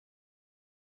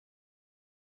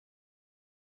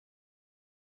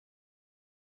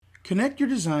Connect your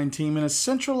design team in a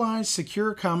centralized,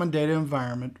 secure, common data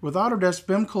environment with Autodesk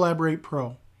BIM Collaborate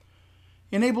Pro.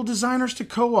 Enable designers to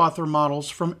co-author models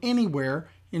from anywhere,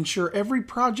 ensure every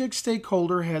project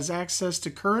stakeholder has access to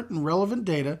current and relevant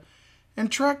data,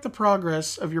 and track the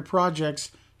progress of your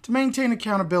projects to maintain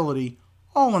accountability,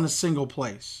 all in a single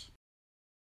place.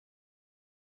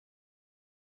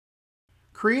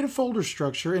 Create a folder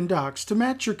structure in Docs to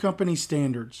match your company's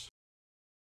standards.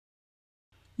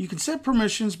 You can set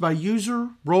permissions by user,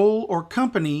 role, or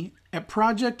company at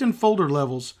project and folder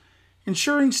levels,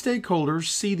 ensuring stakeholders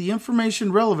see the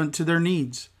information relevant to their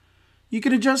needs. You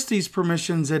can adjust these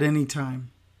permissions at any time.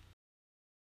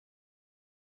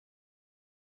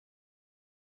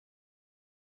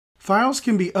 Files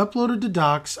can be uploaded to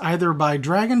Docs either by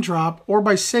drag and drop or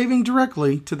by saving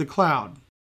directly to the cloud.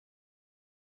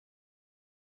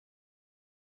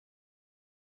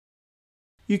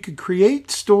 You could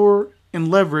create, store, and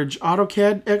leverage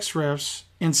AutoCAD XREFs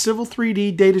and Civil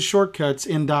 3D data shortcuts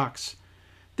in Docs.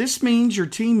 This means your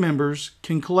team members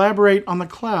can collaborate on the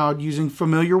cloud using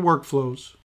familiar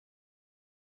workflows.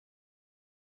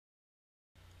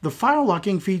 The file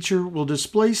locking feature will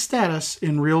display status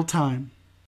in real time.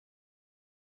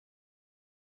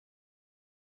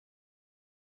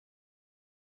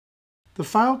 The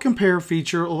File Compare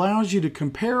feature allows you to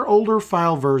compare older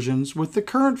file versions with the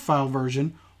current file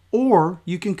version, or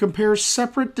you can compare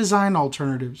separate design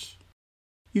alternatives.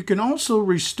 You can also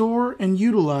restore and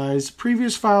utilize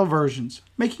previous file versions,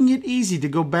 making it easy to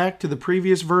go back to the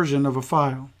previous version of a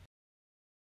file.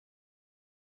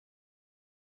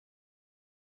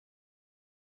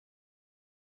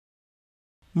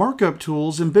 Markup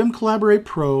tools in BIM Collaborate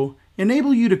Pro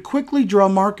enable you to quickly draw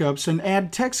markups and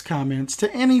add text comments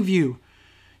to any view.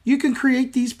 You can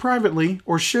create these privately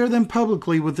or share them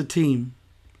publicly with the team.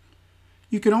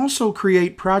 You can also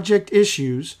create project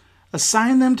issues,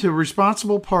 assign them to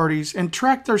responsible parties, and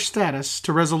track their status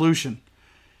to resolution.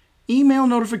 Email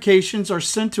notifications are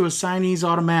sent to assignees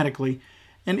automatically,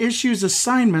 and issues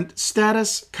assignment,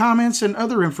 status, comments, and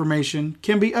other information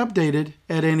can be updated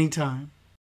at any time.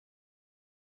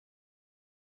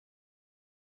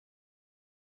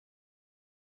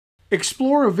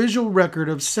 Explore a visual record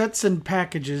of sets and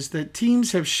packages that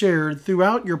teams have shared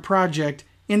throughout your project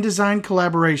in design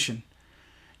collaboration.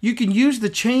 You can use the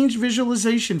change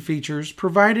visualization features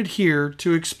provided here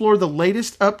to explore the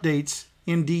latest updates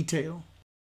in detail.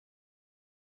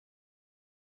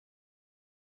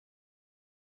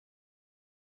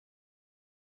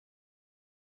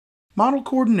 Model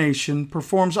Coordination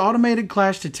performs automated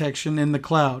clash detection in the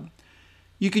cloud.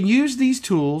 You can use these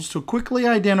tools to quickly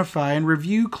identify and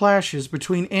review clashes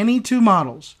between any two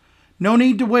models. No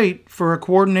need to wait for a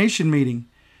coordination meeting.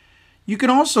 You can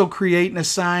also create and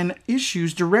assign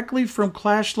issues directly from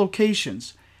clash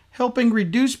locations, helping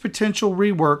reduce potential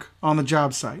rework on the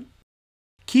job site.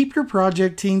 Keep your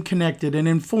project team connected and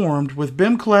informed with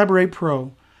BIM Collaborate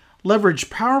Pro.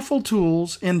 Leverage powerful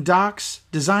tools in Docs,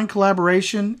 design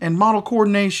collaboration, and model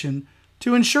coordination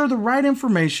to ensure the right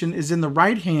information is in the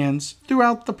right hands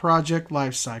throughout the project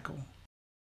lifecycle.